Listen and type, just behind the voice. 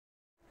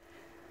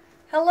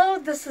Hello,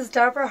 this is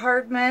Deborah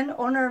Hartman,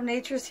 owner of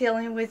Nature's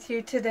Healing, with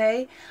you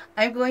today.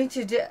 I'm going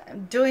to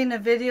doing a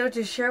video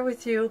to share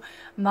with you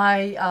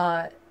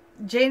my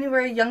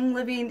January Young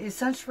Living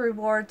Essential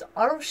Rewards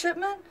auto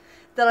shipment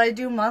that I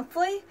do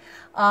monthly.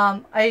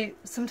 I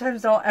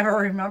sometimes don't ever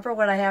remember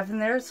what I have in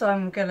there, so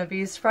I'm going to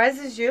be as surprised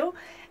as you.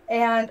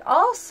 And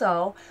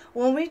also,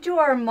 when we do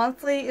our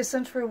monthly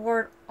Essential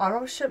Reward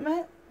auto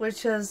shipment,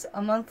 which is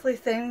a monthly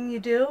thing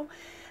you do,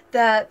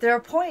 that there are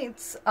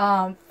points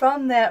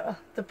from the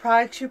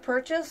products you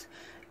purchase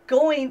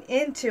going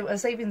into a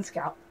savings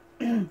account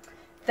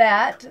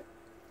that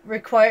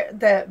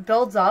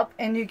builds up,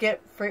 and you get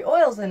free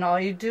oils, and all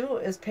you do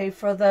is pay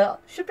for the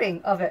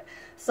shipping of it.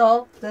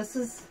 So this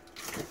is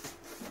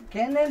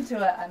getting into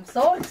it. I'm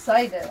so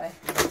excited.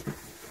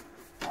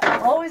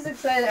 I'm always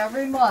excited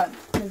every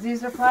month because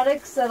these are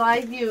products that I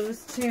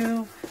use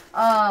to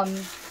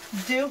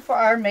do for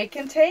our make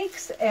and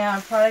takes,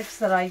 and products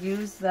that I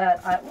use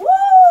that I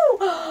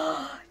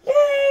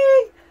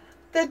yay!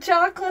 The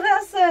chocolate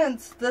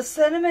essence, the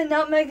cinnamon,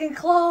 nutmeg, and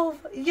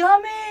clove.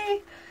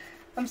 Yummy!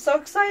 I'm so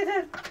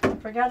excited.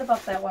 Forgot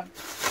about that one.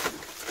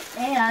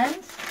 And,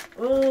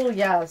 ooh,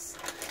 yes.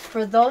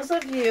 For those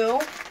of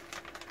you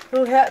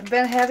who have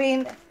been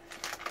having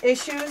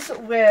issues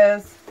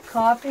with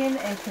coughing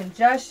and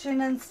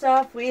congestion and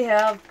stuff, we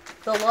have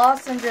the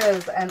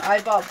lozenges, and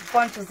I bought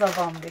bunches of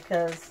them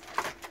because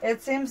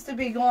it seems to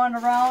be going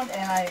around,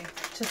 and I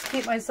just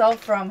keep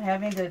myself from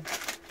having to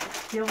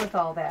deal with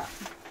all that.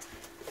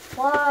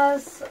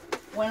 Plus,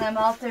 when I'm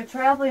out there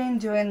traveling,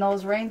 doing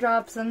those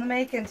raindrops and the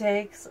make and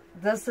takes,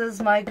 this is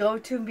my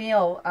go-to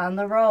meal on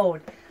the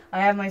road.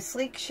 I have my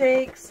Slique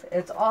shakes.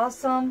 It's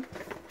awesome.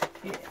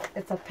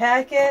 It's a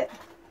packet.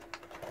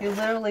 You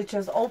literally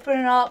just open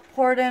it up,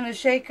 pour it in a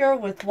shaker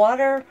with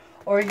water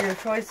or your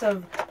choice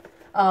of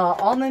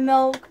almond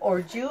milk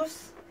or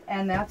juice,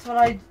 and that's what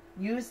I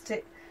use to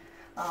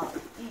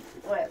eat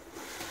with.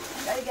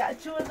 I got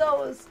 2 of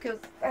those because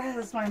that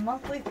is my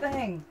monthly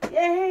thing.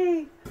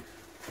 Yay!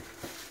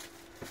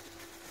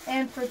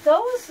 And for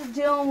those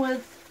dealing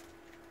with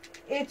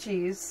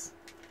itchies,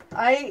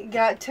 I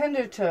got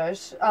Tender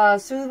Tush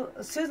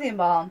soothing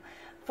balm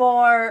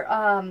for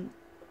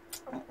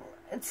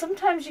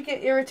sometimes you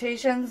get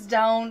irritations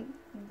down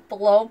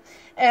below,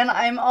 and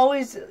I'm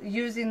always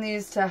using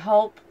these to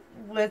help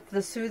with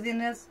the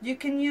soothingness. You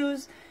can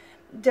use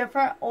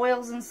different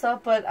oils and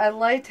stuff, but I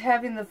liked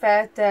having the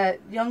fact that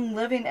Young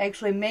Living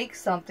actually makes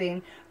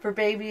something for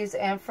babies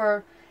and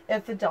for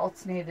if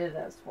adults need it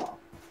as well.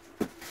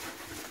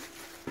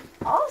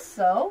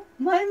 Also,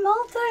 my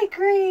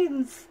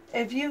multigreens.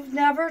 If you've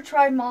never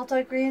tried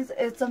multigreens,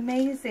 it's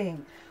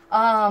amazing.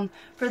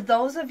 For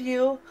those of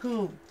you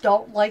who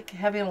don't like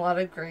having a lot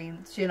of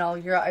greens, you know,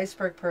 you're an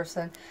iceberg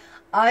person,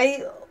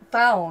 I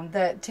found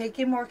that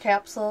taking more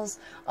capsules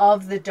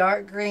of the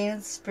dark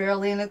greens,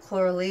 spirulina,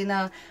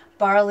 chlorelina,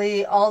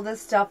 barley, all this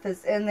stuff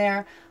is in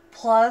there,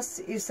 plus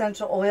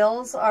essential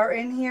oils are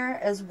in here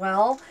as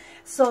well.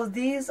 So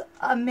these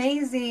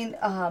amazing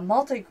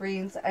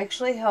multigreens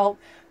actually help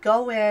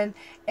go in,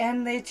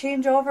 and they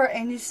change over,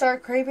 and you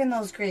start craving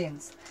those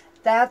greens.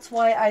 That's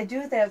why I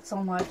do that so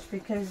much,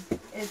 because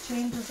it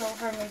changes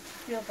over and makes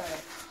you feel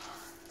better.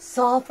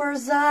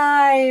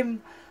 Sulfurzyme,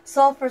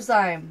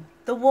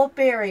 the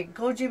wolfberry,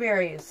 goji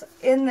berries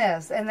in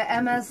this, and the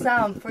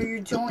MSM for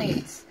your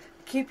joints,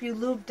 keep you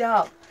lubed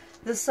up.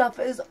 This stuff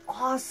is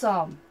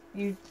awesome.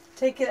 You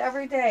take it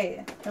every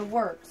day. It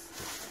works.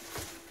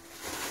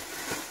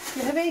 If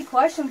you have any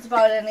questions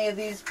about any of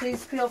these,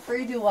 please feel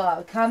free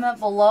to comment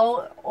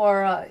below,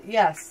 or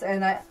yes,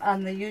 and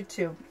on the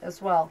YouTube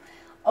as well.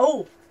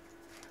 Oh,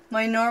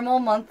 my normal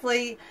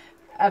monthly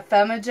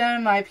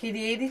FemiGen, my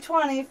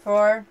PD8020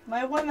 for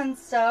my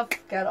women's stuff.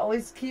 Gotta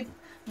always keep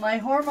my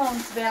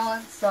hormones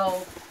balanced.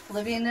 So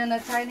living in a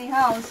tiny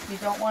house, you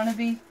don't want to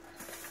be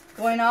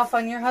going off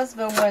on your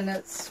husband when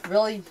it's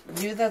really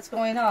you that's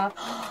going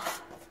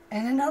off.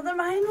 And another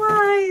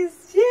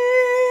MindWise.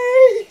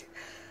 Yay!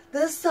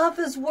 This stuff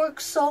has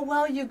worked so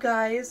well, you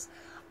guys.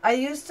 I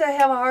used to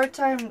have a hard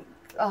time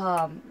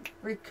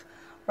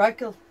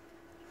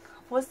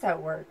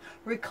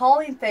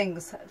recalling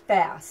things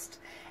fast.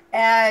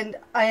 And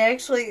I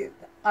actually,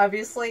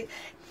 obviously,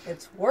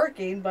 it's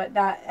working, but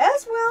not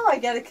as well. I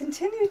got to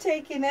continue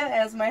taking it,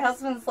 as my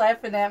husband's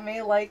laughing at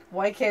me like,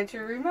 why can't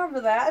you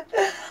remember that?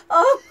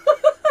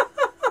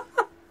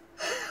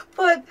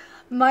 But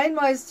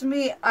MindWise, to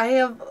me, I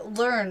have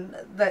learned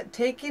that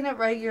taking it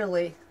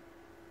regularly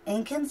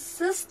and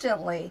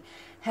consistently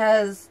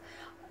has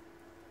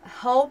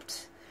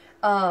helped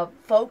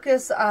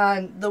focus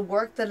on the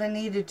work that I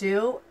need to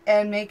do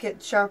and make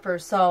it sharper.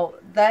 So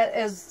that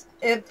is,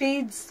 it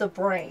feeds the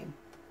brain.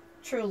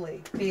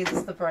 Truly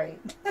feeds the brain.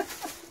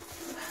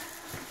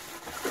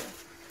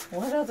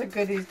 What other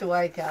goodies do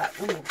I got?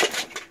 Ooh.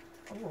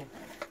 Ooh.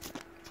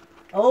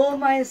 Oh,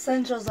 my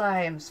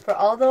Essentialzymes. For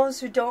all those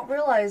who don't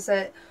realize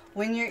that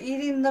when you're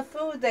eating the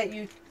food that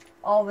you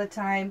all the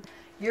time,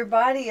 your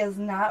body is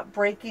not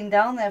breaking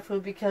down that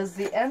food because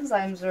the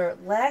enzymes are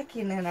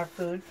lacking in our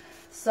food.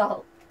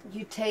 So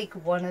you take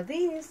one of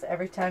these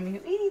every time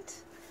you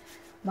eat.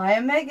 My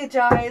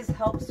OmegaGize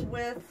helps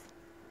with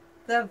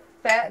the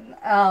fat,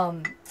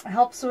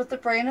 helps with the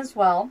brain as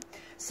well.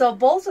 So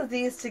both of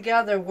these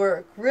together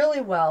work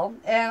really well.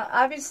 And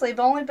obviously I've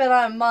only been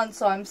on a month,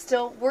 so I'm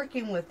still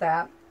working with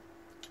that.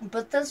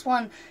 But this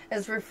one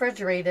is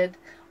refrigerated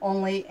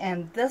only,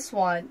 and this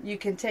one you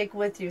can take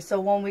with you.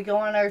 So when we go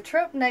on our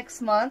trip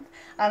next month,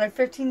 on our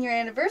 15-year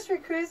anniversary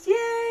cruise,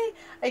 yay!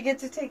 I get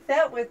to take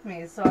that with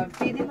me. So I'm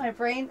feeding my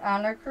brain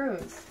on our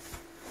cruise.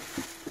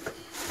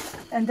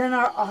 And then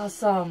our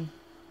awesome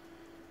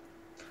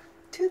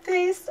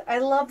toothpaste. I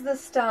love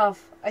this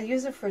stuff. I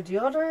use it for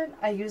deodorant.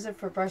 I use it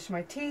for brushing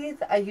my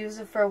teeth. I use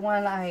it for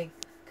when I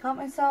cut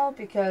myself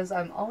because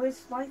I'm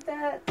always like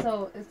that.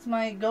 So it's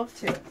my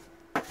go-to.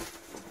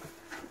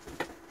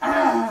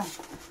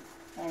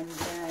 And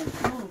then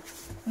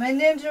my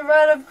NingXia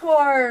Red, of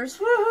course.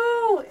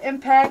 Woohoo! In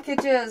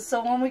packages.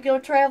 So when we go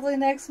traveling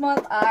next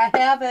month, I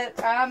have it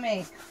on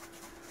me.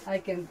 I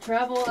can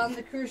travel on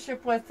the cruise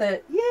ship with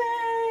it.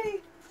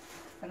 Yay!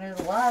 And there's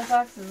a lot of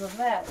boxes of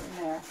that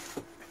in there.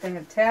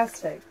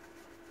 Fantastic.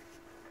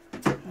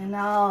 I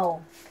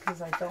know,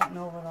 because I don't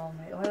know what all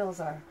my oils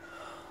are.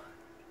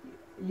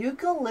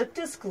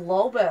 Eucalyptus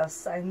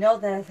globus. I know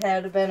that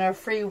had been our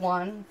free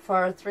one for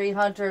our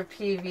 300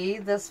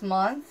 PV this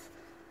month.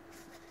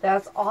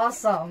 That's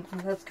awesome.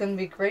 That's going to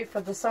be great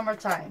for the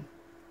summertime.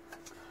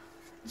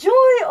 Joy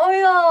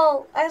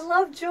oil. I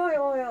love joy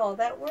oil.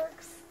 That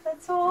works.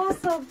 That's so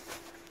awesome.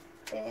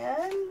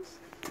 And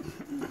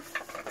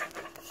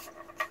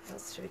what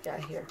else do we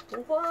got here?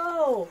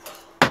 Whoa.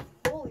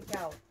 Holy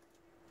cow.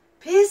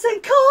 Peace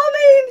and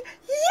calming.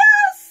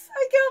 Yes!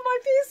 I got my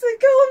peace and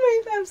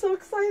calming. I'm so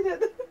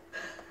excited.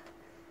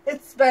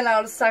 It's been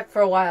out of stock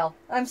for a while.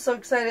 I'm so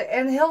excited.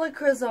 And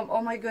helichrysum.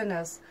 Oh my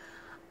goodness.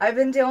 I've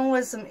been dealing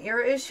with some ear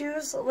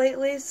issues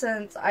lately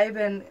since I've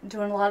been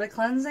doing a lot of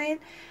cleansing.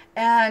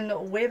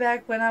 And way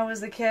back when I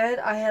was a kid,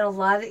 I had a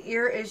lot of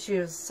ear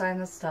issues,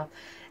 sinus stuff.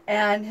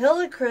 And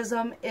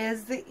helichrysum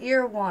is the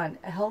ear one.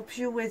 It helps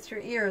you with your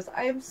ears.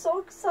 I am so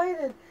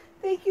excited.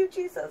 Thank you,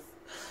 Jesus.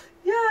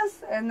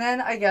 Yes. And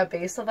then I got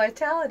Basal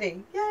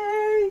Vitality.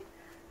 Yay.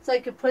 So I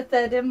could put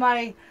that in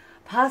my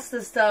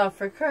pasta stuff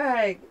for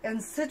Craig.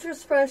 And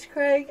Citrus Fresh,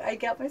 Craig. I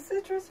got my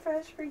Citrus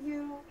Fresh for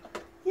you.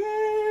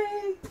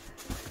 Yay.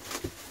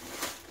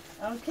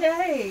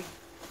 Okay.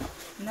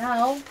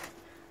 Now,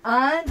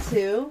 on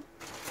to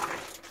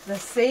the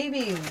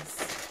savings.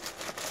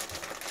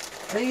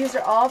 These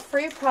are all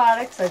free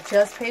products. I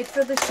just paid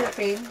for the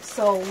shipping.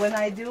 So when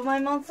I do my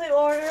monthly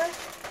order,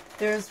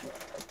 there's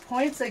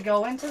points that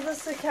go into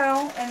this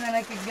account, and then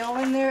I could go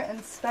in there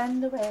and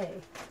spend away.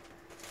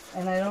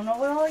 And I don't know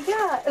what all I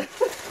got.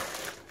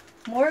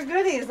 More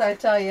goodies, I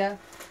tell you.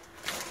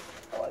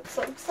 Oh, I'm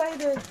so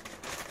excited.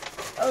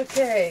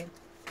 Okay.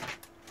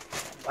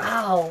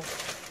 Wow.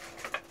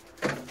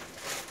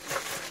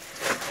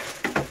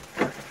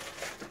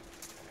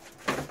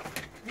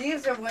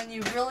 These are when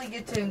you really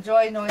get to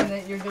enjoy knowing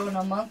that you're doing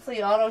a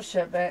monthly auto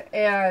shipment,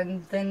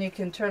 and then you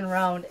can turn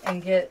around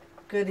and get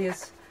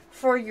goodies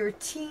for your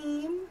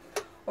team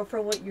or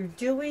for what you're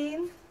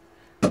doing.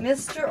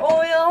 Mr.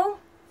 Oil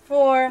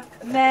for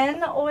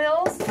men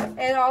oils,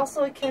 and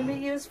also it can be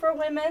used for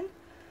women.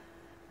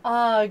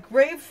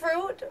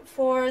 Grapefruit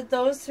for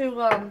those who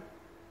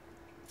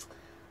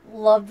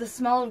love the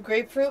smell of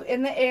grapefruit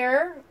in the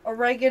air.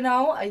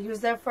 Oregano, I use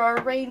that for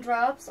our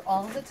raindrops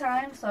all the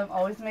time, so I'm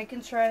always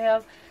making sure I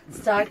have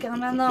stock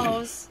on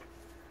those.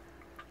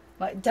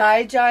 My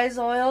DietGize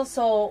oil,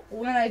 so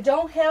when I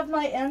don't have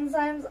my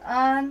enzymes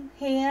on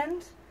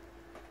hand,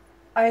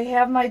 I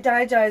have my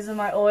DietGize in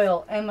my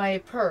oil and my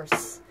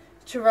purse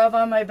to rub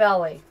on my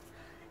belly.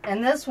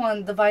 And this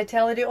one, the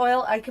Vitality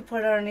oil, I can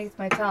put it underneath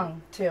my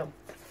tongue too.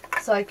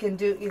 So I can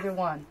do either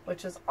one,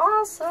 which is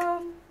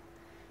awesome.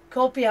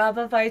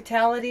 Copiaba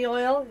Vitality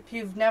Oil. If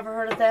you've never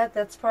heard of that,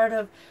 that's part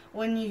of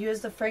when you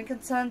use the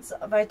frankincense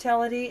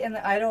Vitality and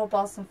the Idaho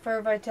Balsam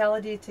Fir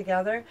Vitality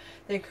together.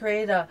 They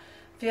create a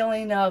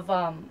feeling of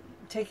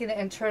taking it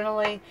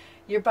internally.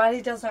 Your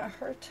body doesn't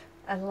hurt.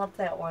 I love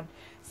that one.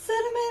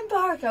 Cinnamon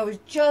bark. I was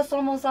just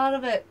almost out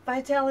of it.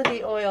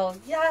 Vitality Oil.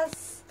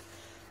 Yes.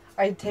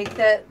 I take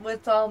that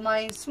with all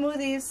my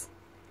smoothies.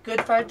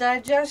 Good for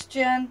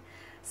digestion.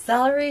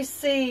 Celery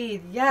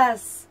seed.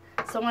 Yes.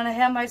 So when I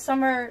have my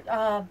summer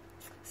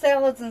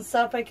salads and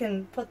stuff, I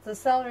can put the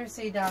celery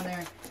seed down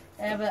there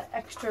and have an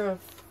extra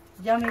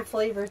yummy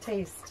flavor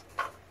taste.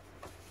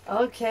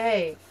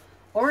 Okay.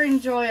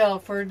 Orange oil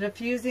for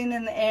diffusing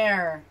in the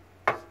air,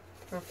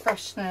 for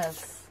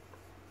freshness.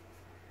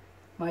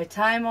 My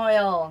thyme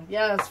oil,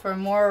 yes, for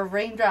more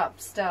raindrop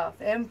stuff.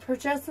 And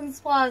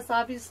Progestins Plus,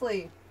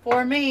 obviously,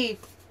 for me.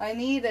 I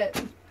need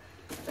it.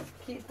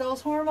 Keep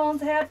those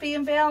hormones happy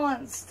and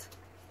balanced.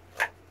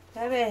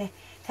 Have a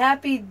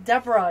happy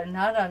Deborah,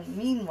 not a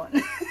mean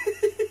one.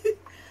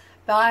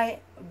 By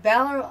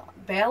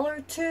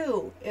BiLayer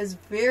 2 is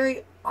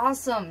very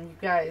awesome, you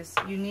guys.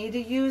 You need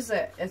to use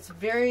it. It's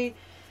very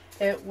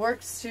It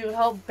works to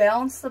help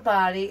balance the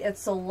body.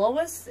 It's the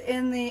lowest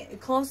in the,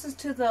 closest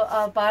to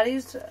the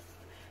body's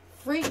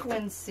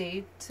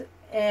frequency.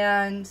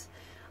 And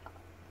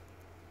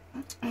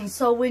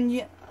so when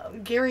you,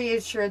 Gary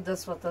had shared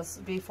this with us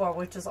before,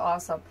 which is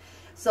awesome.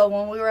 So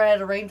when we were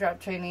at a raindrop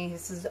training, he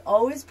says,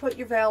 always put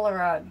your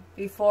Valor on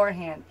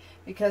beforehand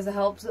because it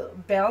helps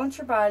balance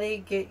your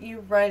body, get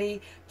you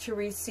ready to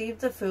receive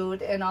the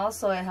food, and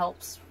also it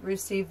helps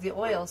receive the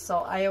oil. So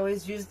I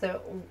always use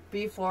that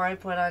before I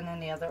put on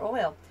any other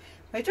oil.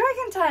 My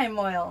Dragon Time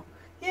oil.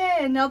 Yay,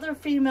 another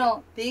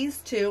female. These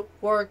two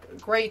work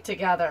great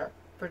together.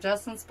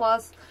 Progestins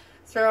Plus,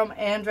 Serum,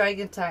 and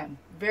Dragon Time.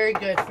 Very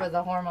good for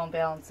the hormone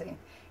balancing.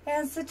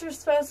 And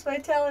Citrus Fast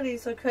Vitality,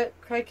 so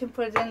Craig can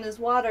put it in his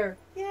water.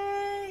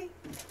 Yay!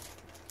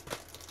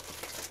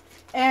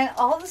 And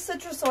all the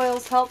citrus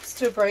oils helps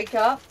to break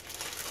up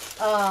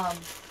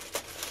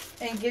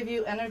and give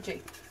you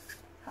energy.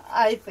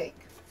 I think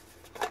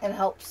it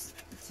helps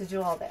to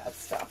do all that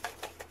stuff.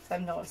 So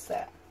I've noticed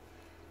that.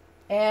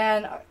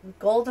 And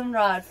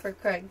goldenrod for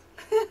Craig.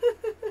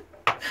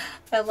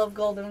 I love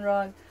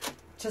goldenrod.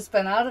 Just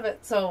been out of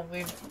it, so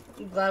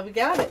I'm glad we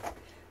got it.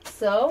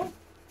 So,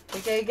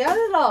 okay, got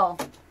it all.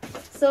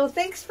 So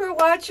thanks for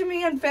watching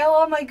me unveil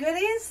all my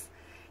goodies.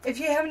 If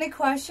you have any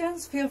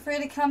questions, feel free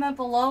to comment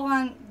below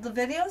on the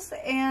videos,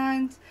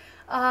 and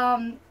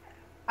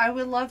I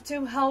would love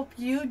to help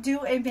you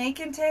do a make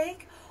and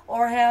take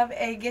or have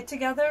a get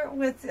together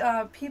with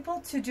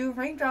people to do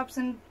raindrops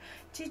and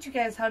teach you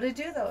guys how to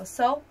do those.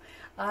 So,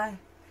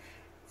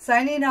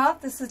 signing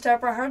off, this is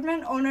Deborah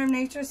Hardman, owner of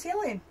Nature's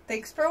Healing.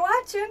 Thanks for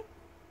watching.